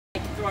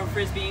throwing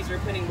frisbees or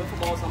putting wiffle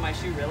balls on my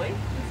shoe. Really?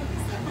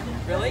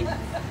 Really?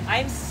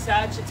 I'm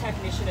such a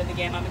technician of the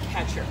game. I'm a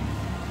catcher.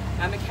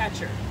 I'm a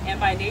catcher. And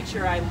by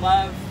nature, I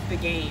love the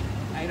game.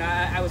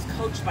 I was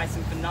coached by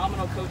some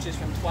phenomenal coaches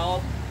from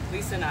 12,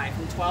 Lisa and I,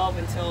 from 12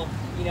 until,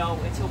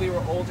 until we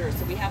were older.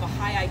 So we have a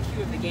high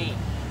IQ of the game.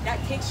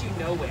 That takes you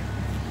nowhere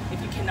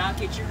if you cannot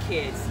get your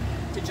kids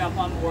to jump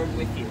on board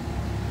with you.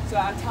 So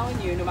I'm telling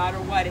you, no matter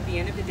what, at the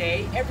end of the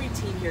day, every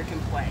team here can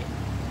play.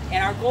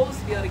 And our goal is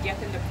to be able to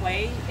get them to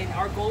play, and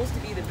our goal is to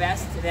be the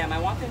best to them. I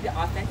want them to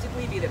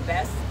authentically be the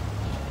best,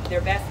 their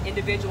best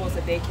individuals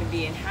that they can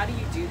be. And how do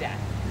you do that?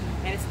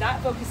 And it's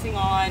not focusing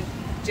on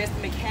just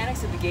the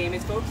mechanics of the game,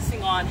 it's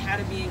focusing on how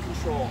to be in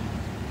control.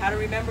 How to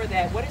remember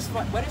that what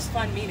does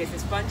fun mean? Is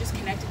fun just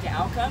connected to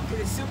outcome? Because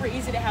it's super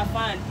easy to have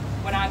fun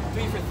when I'm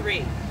 3 for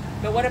 3.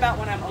 But what about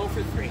when I'm 0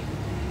 for 3?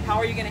 How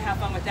are you going to have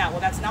fun with that? Well,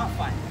 that's not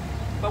fun.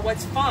 But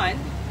what's fun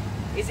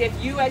is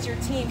if you as your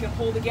team can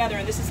pull together,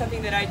 and this is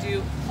something that I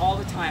do all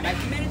the time. I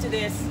committed to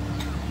this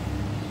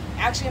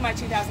actually in my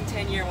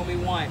 2010 year when we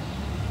won.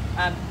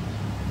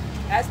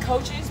 As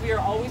coaches, we are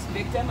always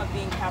victim of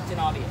being Captain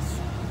Obvious.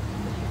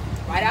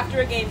 Right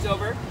after a game's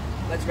over,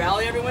 let's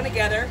rally everyone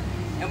together,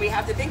 and we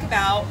have to think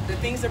about the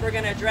things that we're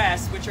going to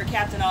address, which are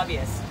Captain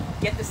Obvious.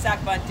 Get the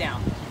sack bunt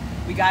down.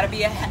 We got to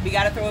be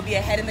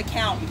ahead in the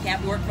count. You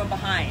can't work from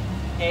behind.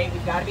 Okay,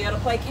 we've got to be able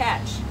to play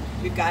catch.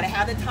 We've got to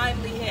have the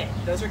timely hit.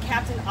 Those are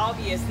Captain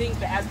Obvious things,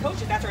 but as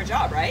coaches, that's our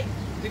job, right?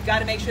 We've got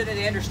to make sure that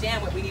they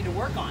understand what we need to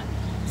work on.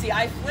 See,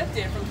 I flipped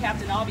it from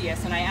Captain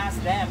Obvious, and I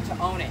asked them to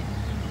own it.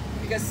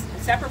 Because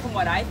separate from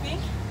what I think,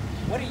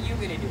 what are you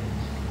going to do?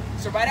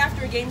 So right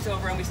after a game's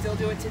over, and we still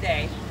do it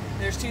today,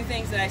 there's 2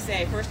 things that I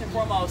say. First and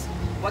foremost,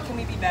 what can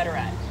we be better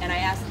at? And I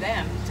ask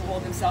them to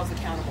hold themselves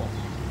accountable.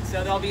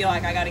 So they'll be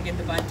like, I got to get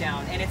the bunt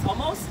down. And it's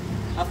almost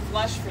a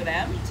flush for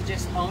them to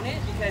just own it,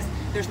 because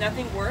there's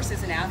nothing worse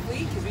as an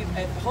athlete,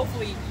 because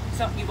hopefully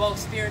you've all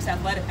experienced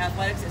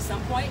athletics at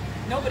some point.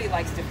 Nobody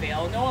likes to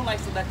fail. No one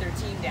likes to let their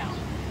team down.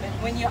 But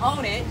when you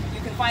own it,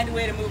 you can find a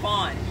way to move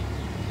on.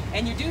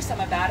 And you do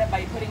something about it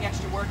by putting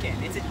extra work in.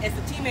 It's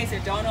the teammates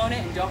that don't own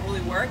it and don't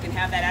really work and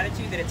have that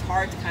attitude that it's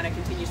hard to kind of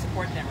continue to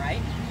support them,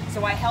 right?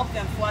 So I help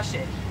them flush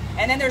it.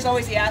 And then there's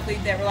always the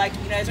athlete that we're like,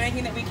 is there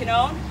anything that we can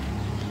own?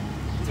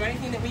 Is there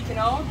anything that we can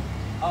own?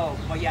 Oh,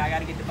 well, yeah, I got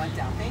to get the bunt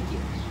down. Thank you.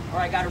 Or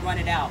I got to run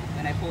it out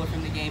and I pull it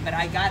from the game. But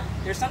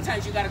there's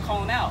sometimes you got to call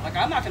them out. Like,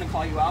 I'm not going to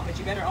call you out, but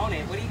you better own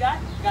it. What do you got?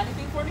 Got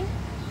anything for me?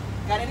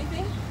 Got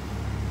anything?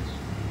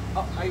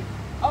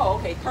 Oh,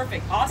 okay,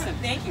 perfect, awesome,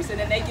 thank you. So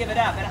then they give it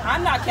up. And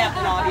I'm not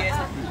Captain Obvious,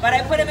 but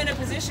I put them in a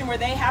position where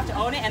they have to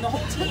own it, and the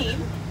whole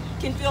team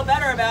can feel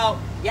better about,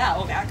 yeah,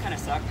 oh, that kind of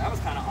sucked. That was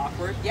kind of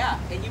awkward. Yeah,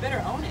 and you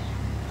better own it.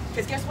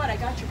 Because guess what? I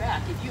got your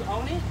back. If you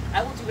own it,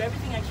 I will do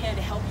everything I can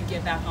to help you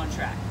get back on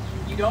track.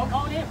 You don't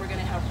own it, we're going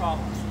to have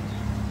problems.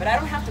 But I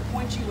don't have to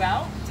point you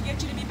out to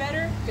get you to be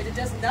better, because it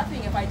does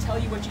nothing if I tell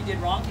you what you did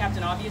wrong,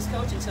 Captain Obvious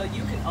coach, until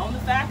you can own the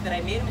fact that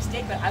I made a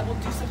mistake, but I will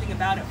do something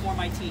about it for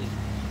my team.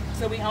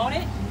 So we own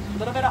it. A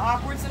little bit of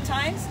awkward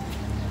sometimes,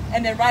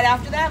 and then right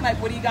after that, I'm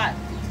like, what do you got?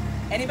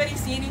 Anybody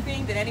see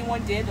anything that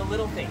anyone did? The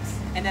little things,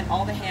 and then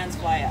all the hands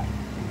fly up.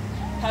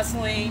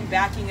 Hustling,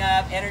 backing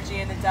up, energy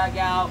in the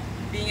dugout,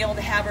 being able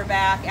to have her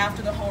back.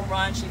 After the home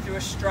run, she threw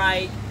a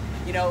strike,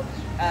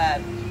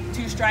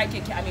 2-strike,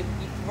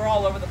 we're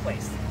all over the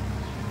place.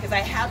 Because I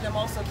have them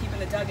also keep in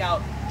the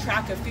dugout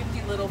track of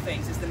 50 little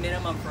things is the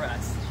minimum for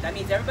us. That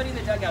means everybody in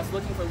the dugout is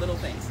looking for little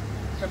things.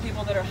 From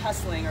people that are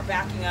hustling or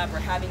backing up or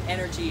having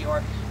energy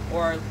or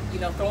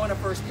throwing a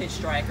first pitch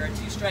strike or a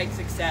 2-strike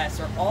success,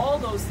 or all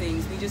those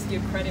things we just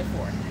give credit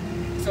for.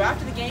 So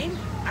after the game,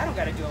 I don't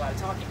got to do a lot of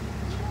talking.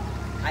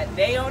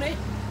 They own it,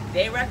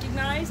 they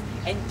recognize,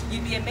 and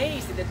you'd be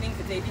amazed at the things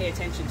that they pay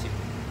attention to.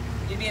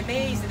 You'd be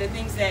amazed at the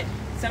things that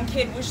some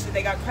kid wishes that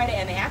they got credit,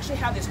 and they actually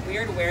have this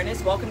weird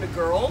awareness, welcome to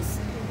girls,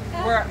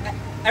 where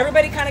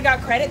everybody kind of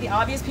got credit, the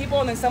obvious people,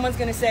 and then someone's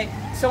going to say,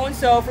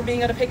 so-and-so for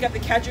being able to pick up the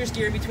catcher's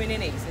gear between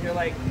innings. And you're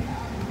like,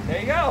 there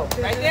you go,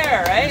 right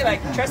there, right?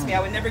 Like, trust me, I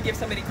would never give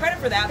somebody credit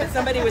for that, but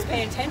somebody was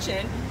paying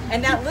attention,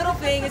 and that little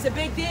thing is a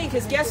big thing,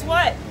 because guess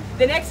what?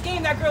 The next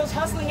game, that girl's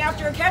hustling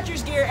after her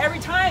catcher's gear every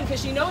time,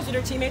 because she knows that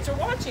her teammates are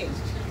watching.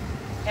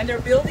 And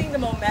they're building the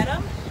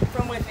momentum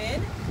from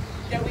within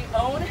that we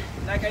own.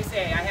 Like I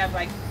say,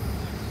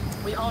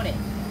 we own it.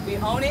 We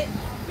own it,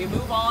 we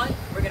move on,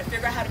 we're going to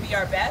figure out how to be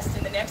our best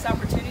in the next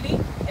opportunity,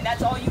 and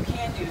that's all you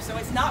can do. So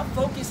it's not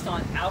focused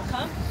on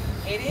outcome,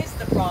 it is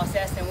the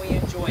process, and we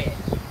enjoy it.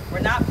 We're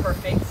not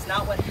perfect. It's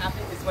not what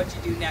happens, it's what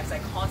you do next. I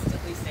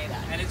constantly say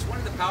that. And it's one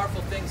of the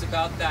powerful things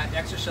about that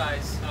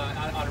exercise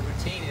on a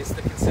routine is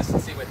the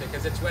consistency with it,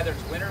 because it's whether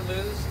it's win or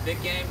lose,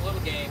 big game,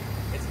 little game,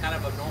 it's kind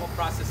of a normal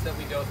process that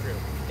we go through.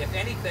 If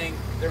anything,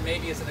 there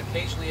maybe is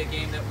occasionally a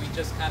game that we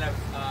just kind of,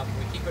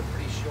 we keep it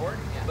pretty short,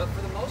 but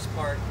for the most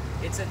part,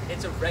 it's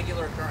a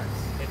regular occurrence.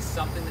 It's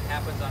something that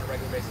happens on a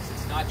regular basis.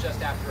 It's not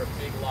just after a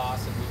big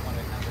loss and we want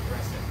to kind of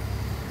address it.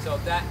 So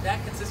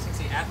that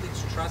consistency,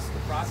 athletes trust the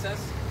process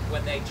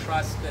when they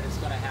trust that it's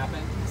going to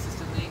happen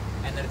consistently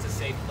and that it's a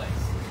safe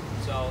place.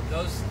 So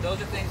those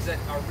are things that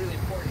are really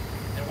important,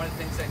 and one of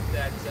the things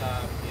that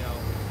you know,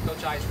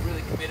 Coach I is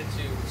really committed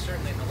to,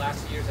 certainly in the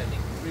last years, I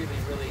think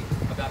really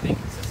about being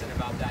consistent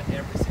about that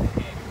every single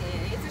game.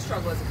 And it's a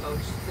struggle as a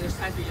coach. There's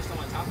times where you just don't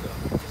want to talk to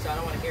them. Just, I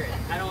don't want to hear it.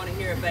 I don't want to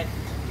hear it, but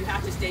you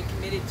have to stay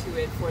committed to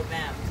it for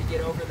them to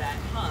get over that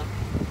hump,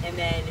 and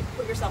then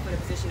put yourself in a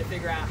position to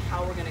figure out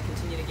how we're going to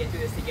continue to get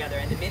through this together.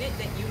 And the minute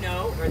that you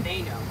know, or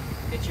they know,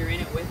 that you're in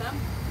it with them,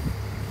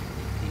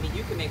 I mean,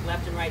 you can make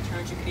left and right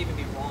turns, you could even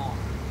be wrong.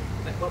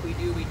 But what we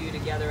do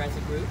together as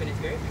a group, and it's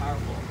very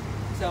powerful.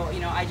 So,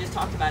 you know, I just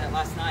talked about it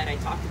last night. I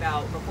talked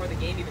about, before the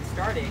game even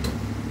started,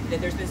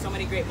 that there's been so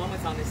many great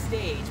moments on this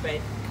stage, but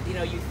you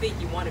know, you think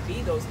you want to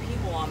be those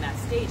people on that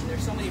stage, and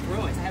there's so many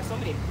Bruins. I have so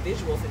many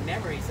visuals and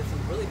memories of some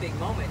really big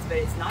moments, but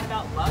it's not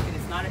about luck, and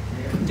it's not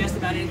just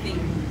about anything,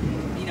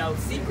 you know,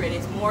 secret.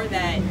 It's more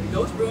that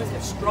those Bruins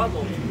have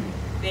struggled.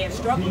 They have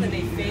struggled and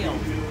they failed,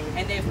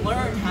 and they've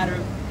learned how to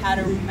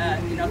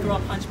you know, throw a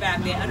punch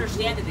back. They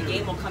understand that the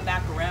game will come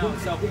back around.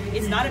 So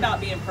it's not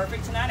about being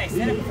perfect tonight. I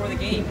said it before the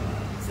game.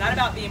 It's not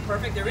about being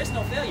perfect. There is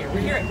no failure.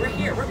 We're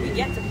here. We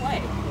get to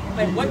play.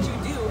 But what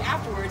you do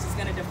afterwards is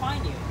going to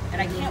define you.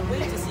 And I can't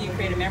wait to see you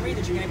create a memory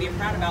that you're going to be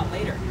proud about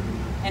later.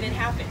 And it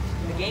happened.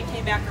 The game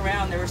came back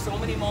around. There were so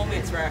many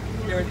moments where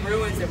there were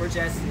Bruins that were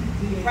just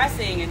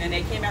pressing, and then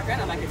they came back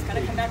around. I'm like, it's going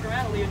to come back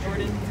around, Aaliyah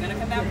Jordan. It's going to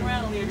come back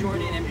around, Aaliyah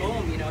Jordan. And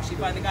boom, you know, she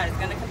finally got it. It's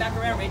going to come back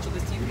around, Rachel.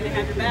 This team's going to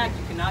have your back.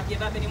 You cannot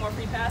give up any more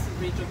free passes,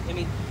 Rachel. I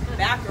mean,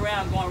 back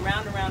around, going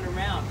round and round and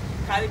round.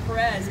 Kylie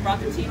Perez brought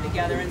the team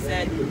together and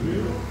said,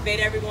 made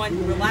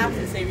everyone relax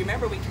and say,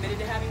 remember, we committed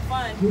to having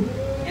fun.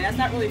 And that's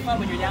not really fun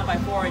when you're down by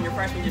 4 and your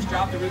freshman just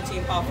dropped a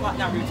routine pop fly,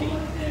 not routine,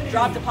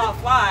 dropped a pop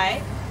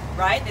fly,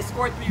 right? They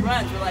scored 3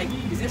 runs. We're like,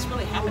 is this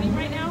really happening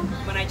right now?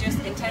 When I just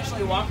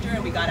intentionally walked her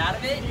and we got out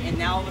of it, and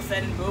now all of a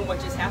sudden, boom, what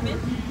just happened?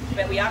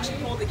 But we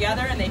actually pulled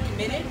together and they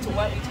committed to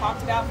what we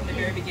talked about from the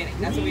very beginning.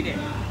 That's what we did.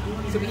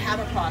 So we have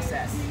a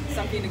process,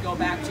 something to go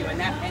back to, and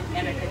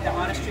the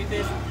honest truth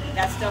is,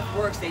 that stuff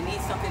works. They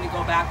need something to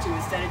go back to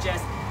instead of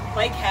just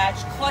play catch,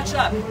 clutch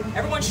up.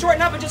 Everyone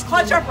shorten up and just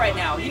clutch up right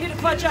now. You need to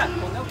clutch up.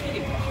 Well, no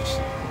kidding, coach.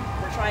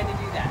 We're trying to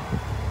do that.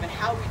 But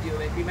how we do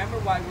it, remember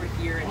why we're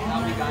here and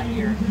how we got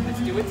here.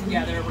 Let's do it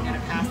together. We're going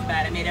to pass the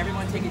bat. I made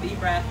everyone take a deep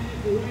breath.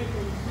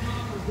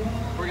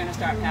 We're going to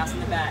start passing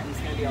the bat, and it's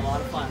going to be a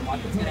lot of fun. Watch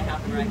what's going to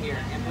happen right here.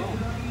 And boom,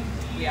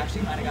 we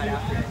actually kind of got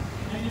after it.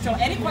 So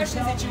any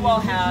questions that you all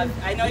have,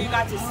 I know you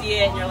got to see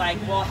it and you're like,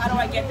 well, how do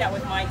I get that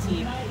with my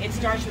team? It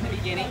starts from the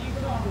beginning.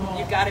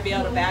 You've got to be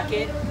able to back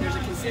it. There's a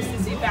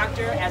consistency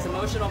factor as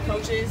emotional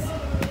coaches.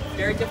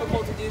 Very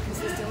difficult to do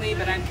consistently,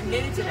 but I'm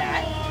committed to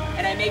that.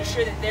 And I make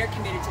sure that they're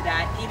committed to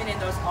that. Even in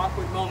those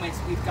awkward moments,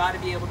 we've got to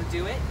be able to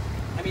do it.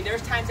 I mean,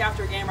 there's times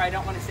after a game where I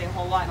don't want to say a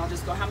whole lot, and I'll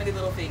just go, how many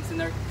little things?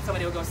 And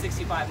somebody will go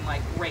 65. I'm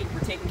like, great, we're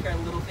taking care of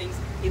the little things.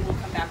 It will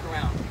come back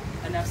around.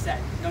 Enough said.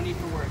 No need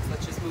for words.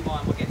 Let's just move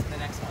on. We'll get to the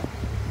next one.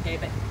 Okay,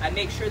 but I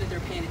make sure that they're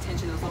paying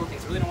attention to those little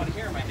things. I really don't want to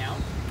hear them right now,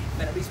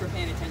 but at least we're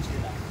paying attention to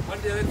them. One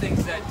of the other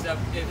things that,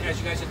 as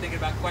you guys are thinking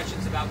about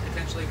questions about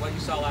potentially what you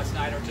saw last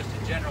night or just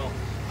in general,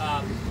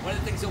 one of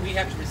the things that we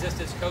have to resist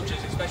as coaches,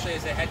 especially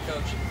as a head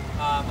coach,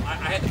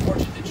 I had the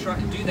fortune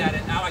to do that,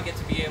 and now I get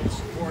to be able to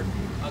support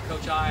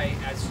Coach I,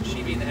 as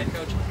she being the head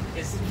coach,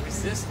 is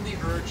resist the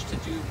urge to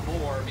do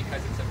more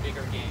because it's a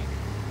bigger game.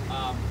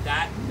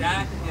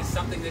 That is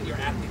something that your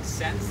athletes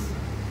sense.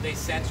 They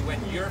sense when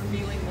you're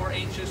feeling more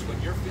anxious, when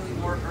you're feeling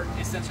more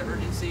a sense of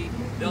urgency,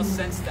 they'll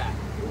sense that.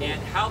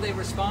 And how they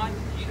respond,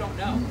 you don't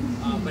know.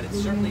 But it's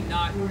certainly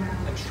not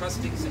a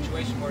trusting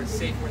situation where it's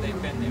safe where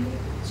they've been there.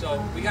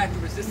 So we got to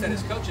resist that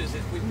as coaches.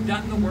 If we've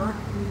done the work,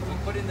 if we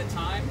put in the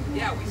time,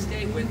 yeah, we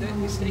stay with it,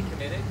 we stay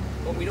committed,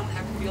 but we don't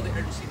have to feel the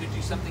urgency to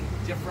do something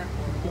different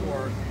or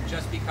more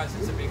just because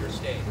it's a bigger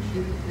stage.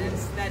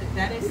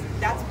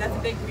 That's a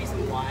big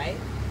reason why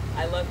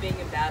I love being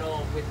in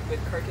battle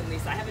with Kirk and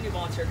Lisa. I have a new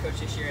volunteer coach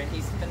this year, and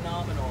he's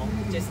phenomenal.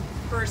 Just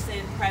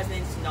person,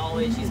 presence,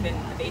 knowledge. He's been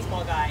a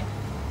baseball guy.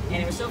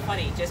 And it was so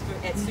funny, just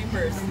at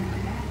Supers,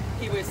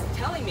 he was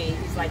telling me,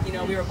 he's like, you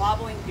know, we were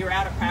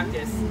out of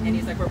practice, and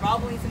he's like, we're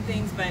bobbling some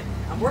things, but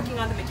I'm working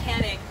on the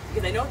mechanic,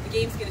 because I know the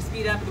game's going to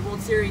speed up in the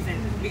World Series,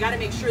 and we got to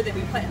make sure that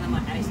we play. And I'm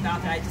like, and I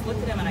stopped, and I just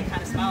looked at him, and I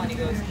kind of smiled, and he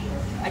goes,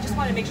 I just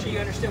want to make sure you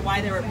understood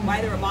why they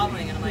were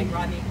bobbling. And I'm like,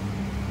 Rodney,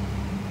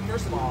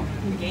 first of all,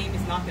 the game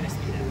is not going to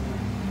speed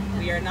up.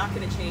 We are not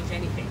going to change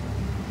anything.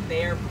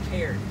 They are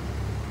prepared.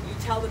 You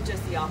tell them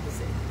just the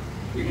opposite.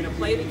 You're going to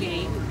play the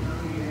game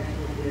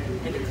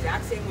in the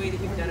exact same way that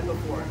you've done it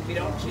before. We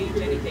don't change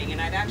anything. And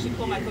I've actually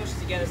pulled my coaches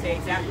together to say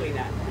exactly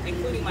that,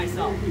 including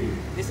myself.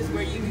 This is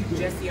where you do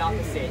just the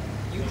opposite.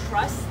 You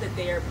trust that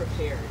they are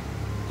prepared.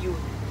 You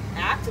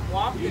act and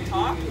walk the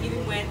talk,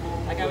 even when,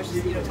 like I was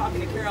just,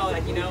 talking to Carol,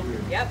 like,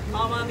 yep,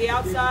 calm on the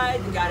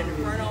outside, you got an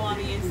inferno on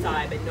the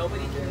inside, but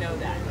nobody can know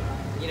that.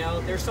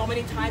 There's so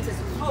many times as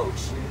a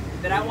coach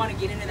that I want to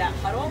get into that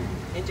huddle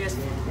and just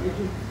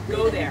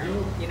go there,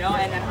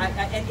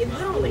 and it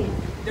literally,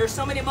 there's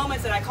so many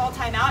moments that I call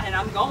timeout and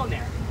I'm going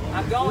there.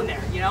 I'm going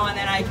there, you know, and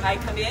then I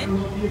come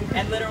in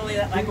and literally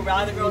like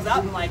rally the girls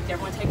up and like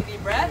everyone take a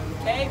deep breath,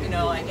 okay, you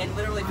know, and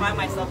literally find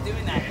myself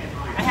doing that.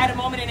 I had a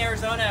moment in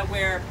Arizona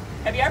where,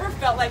 have you ever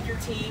felt like your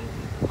team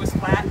was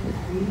flat?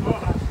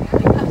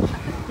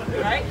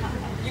 Right?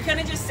 You kind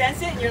of just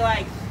sense it and you're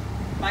like,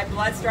 my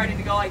blood's starting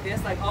to go like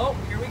this, like, oh,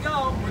 here we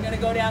go, we're going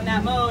to go down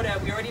that mode.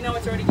 We already know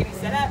it's already getting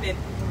set up, and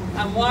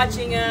I'm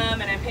watching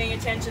them and I'm paying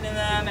attention to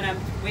them and I'm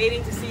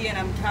waiting to see, and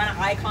I'm kind of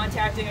eye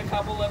contacting a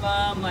couple of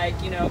them, like,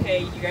 you know,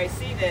 okay, you guys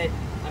see that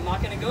I'm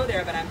not going to go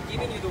there, but I'm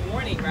giving you the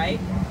warning, right?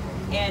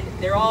 And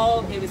they're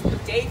all, it was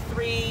day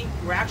 3,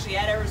 we're actually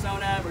at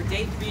Arizona, we're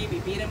day 3, we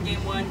beat them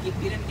game 1,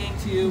 beat them game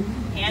 2,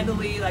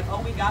 handily, like,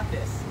 oh, we got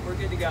this, we're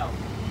good to go.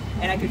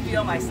 And I could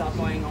feel myself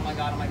going, oh my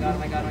God, oh my God, oh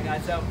my God, oh my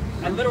God. So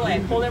I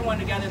pulled everyone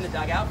together in the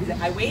dugout because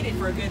I waited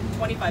for a good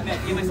 25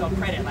 minutes to give myself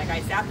credit. Like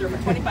I sat there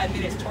for 25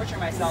 minutes torturing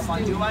myself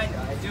on do I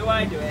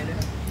do it?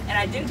 And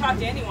I didn't talk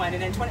to anyone.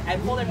 And then I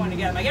pulled everyone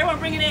together. I'm like, everyone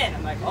bring it in.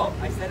 I'm like, oh,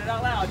 I said it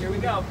out loud. Here we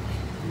go.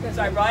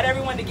 So I brought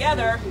everyone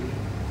together,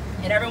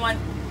 and everyone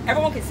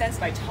could sense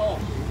my tone.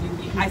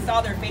 I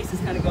saw their faces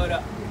kind of go to,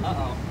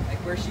 uh-oh, like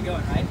where's she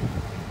going, right?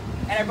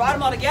 And I brought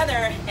them all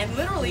together, and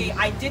literally,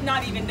 I did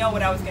not even know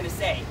what I was going to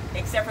say,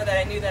 except for that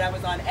I knew that I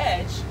was on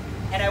edge,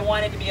 and I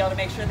wanted to be able to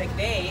make sure that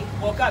they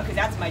woke up, because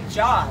that's my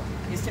job,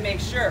 is to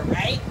make sure,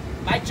 right?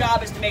 My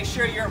job is to make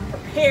sure you're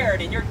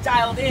prepared and you're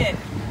dialed in.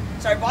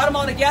 So I brought them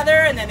all together,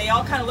 and then they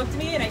all kind of looked at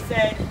me, and I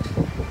said,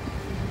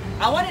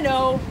 I want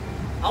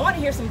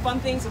to hear some fun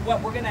things of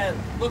what we're going to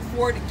look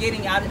forward to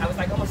getting out of. I was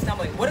like almost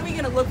stumbling. What are we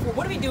going to look for?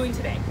 What are we doing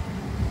today?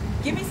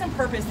 Give me some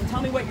purpose and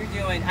tell me what you're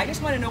doing. I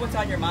just want to know what's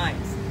on your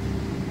minds.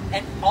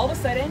 And all of a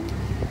sudden,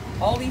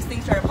 all these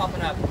things started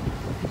popping up.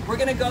 We're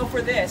going to go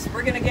for this.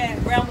 We're going to get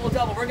a ground rule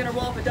double. We're going to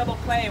roll up a double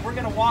play. We're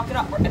going to walk it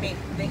up. I mean,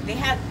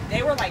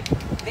 they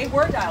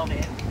were dialed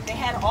in. They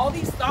had all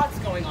these thoughts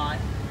going on,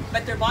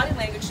 but their body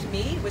language to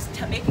me was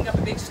making up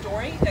a big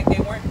story that they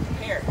weren't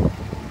prepared.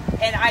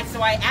 And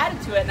so I added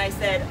to it and I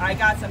said, I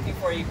got something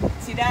for you.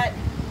 See that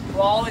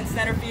ball in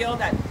center field,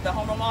 the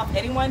home run off?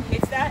 Anyone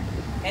hits that?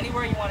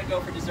 Anywhere you want to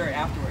go for dessert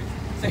afterwards.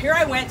 So here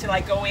I went to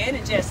like go in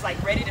and just like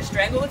ready to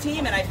strangle the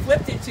team, and I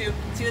flipped it to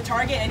see the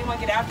target. Anyone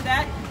get after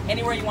that?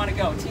 Anywhere you want to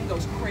go. Team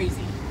goes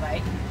crazy.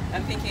 Like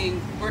I'm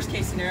thinking worst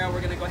case scenario,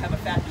 we're gonna go have a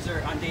fat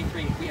dessert on day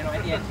 3. You know,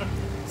 at the end.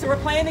 So we're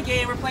playing the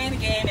game,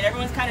 and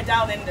everyone's kind of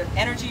dialed in. Their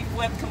energy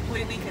flipped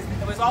completely because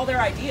it was all their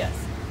ideas.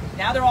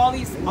 Now they're all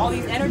these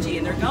energy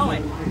and they're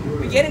going.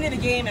 We get into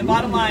the game, and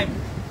bottom line,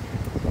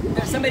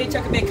 somebody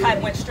took a big cut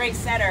and went straight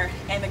center,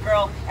 and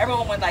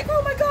everyone went like,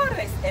 oh my God,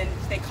 and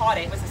they caught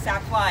it. It was a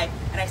sac fly,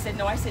 and I said,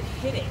 no, I said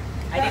hit it.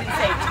 I didn't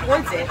say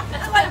towards it.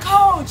 They're like,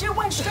 coach, it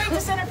went straight to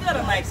center field.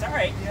 I'm like,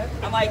 sorry.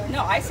 I'm like,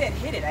 no, I said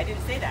hit it. I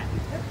didn't say that.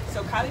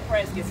 So Kylie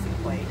Perez gets to the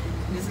plate.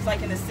 This is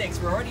like in the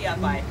 6th. We're already up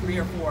by 3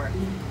 or 4.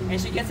 And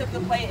she gets up to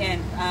the plate,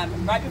 and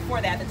right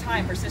before that, at the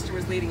time, her sister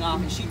was leading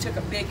off, and she took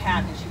a big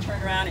hat, and she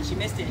turned around, and she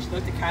missed it. And she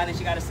looked at Kylie, and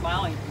she got a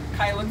smile, and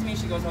Kylie looked at me, and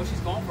she goes, oh, she's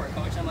going for it,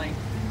 coach. I'm like,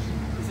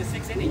 it's the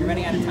 6th inning. You're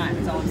running out of time.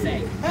 That's all I'm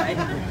saying, right?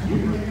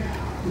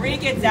 Bree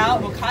gets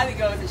out. Well, Kylie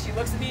goes, and she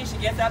looks at me, and she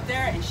gets up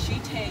there, and she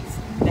takes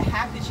the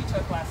hack that she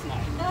took last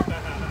night.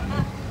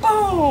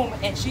 Boom!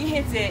 And she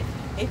hits it.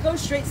 It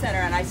goes straight center,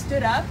 and I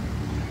stood up,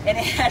 and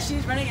as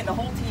she's running, and the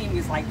whole team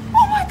is like,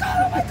 oh my God,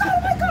 oh my God,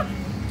 oh my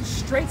God.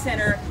 Straight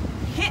center,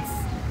 hits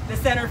the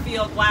center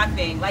field black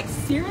thing. Like,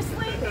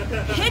 seriously?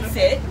 Hits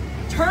it,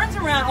 turns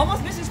around,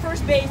 almost misses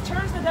first base,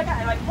 turns to the dugout,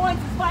 and like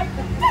points his bike,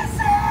 that's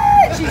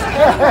it! She's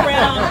looking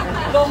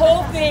around the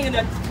whole thing, and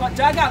the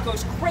dugout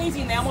goes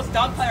crazy, and they almost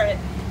dogpile it.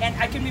 And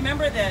I can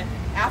remember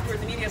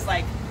afterwards, the media's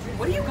like,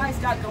 what do you guys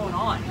got going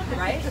on,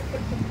 right?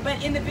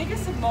 But in the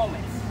biggest of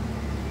moments,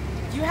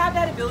 you have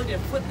that ability to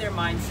flip their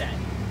mindset.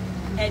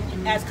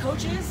 And as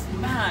coaches,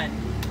 man,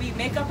 we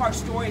make up our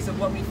stories of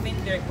what we think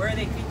where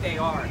they think they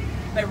are.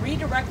 But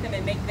redirect them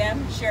and make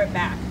them share it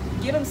back.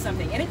 Give them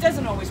something. And it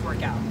doesn't always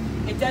work out.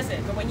 It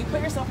doesn't. But when you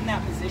put yourself in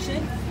that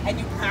position and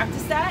you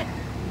practice that,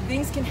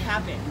 things can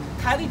happen.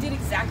 Kylie did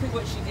exactly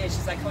what she did.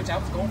 She's like, Coach, I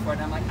was going for it.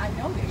 And I'm like, I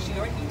know this. You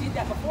did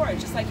that before.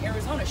 It's just like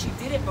Arizona. She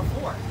did it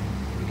before.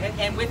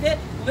 And with it,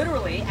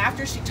 literally,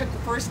 after she took the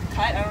first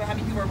cut, I don't know how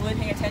many people were really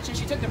paying attention,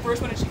 she took the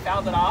first one and she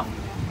fouled it off.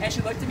 And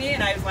she looked at me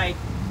and I was like,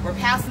 we're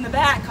passing the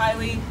bat,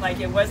 Kylie. Like,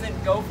 it wasn't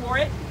go for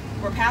it.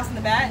 We're passing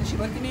the bat. And she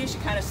looked at me and she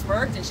kind of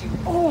smirked and she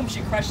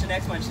crushed the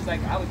next one. She's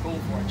like, I was going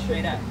for it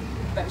straight up.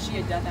 But she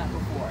had done that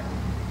before.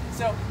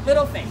 So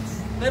little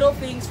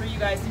things for you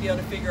guys to be able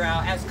to figure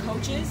out. As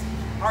coaches,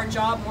 our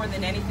job more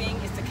than anything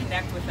is to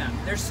connect with them.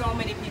 There's so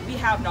many people. We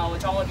have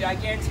knowledge, all of you. I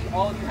guarantee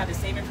all of you have the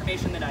same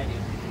information that I do.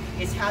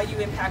 It's how you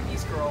impact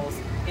these girls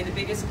in the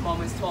biggest of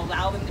moments to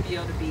allow them to be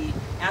able to be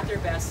at their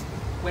best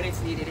when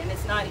it's needed. And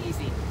it's not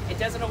easy. It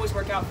doesn't always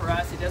work out for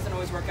us. It doesn't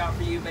always work out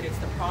for you, but it's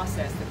the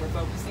process that we're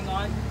focusing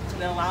on to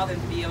then allow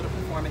them to be able to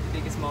perform at the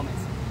biggest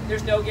moments.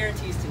 There's no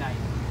guarantees tonight,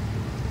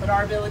 but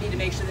our ability to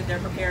make sure that they're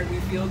prepared,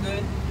 we feel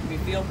good, we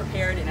feel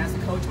prepared, and as a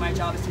coach, my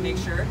job is to make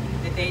sure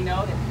that they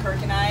know that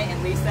Kirk and I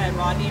and Lisa and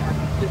Rodney are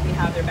completely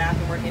have their back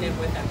and we're in it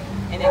with them,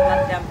 and then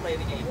let them play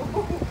the game.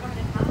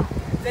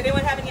 Does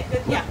anyone have any?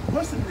 Yeah.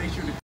 What's the nature of the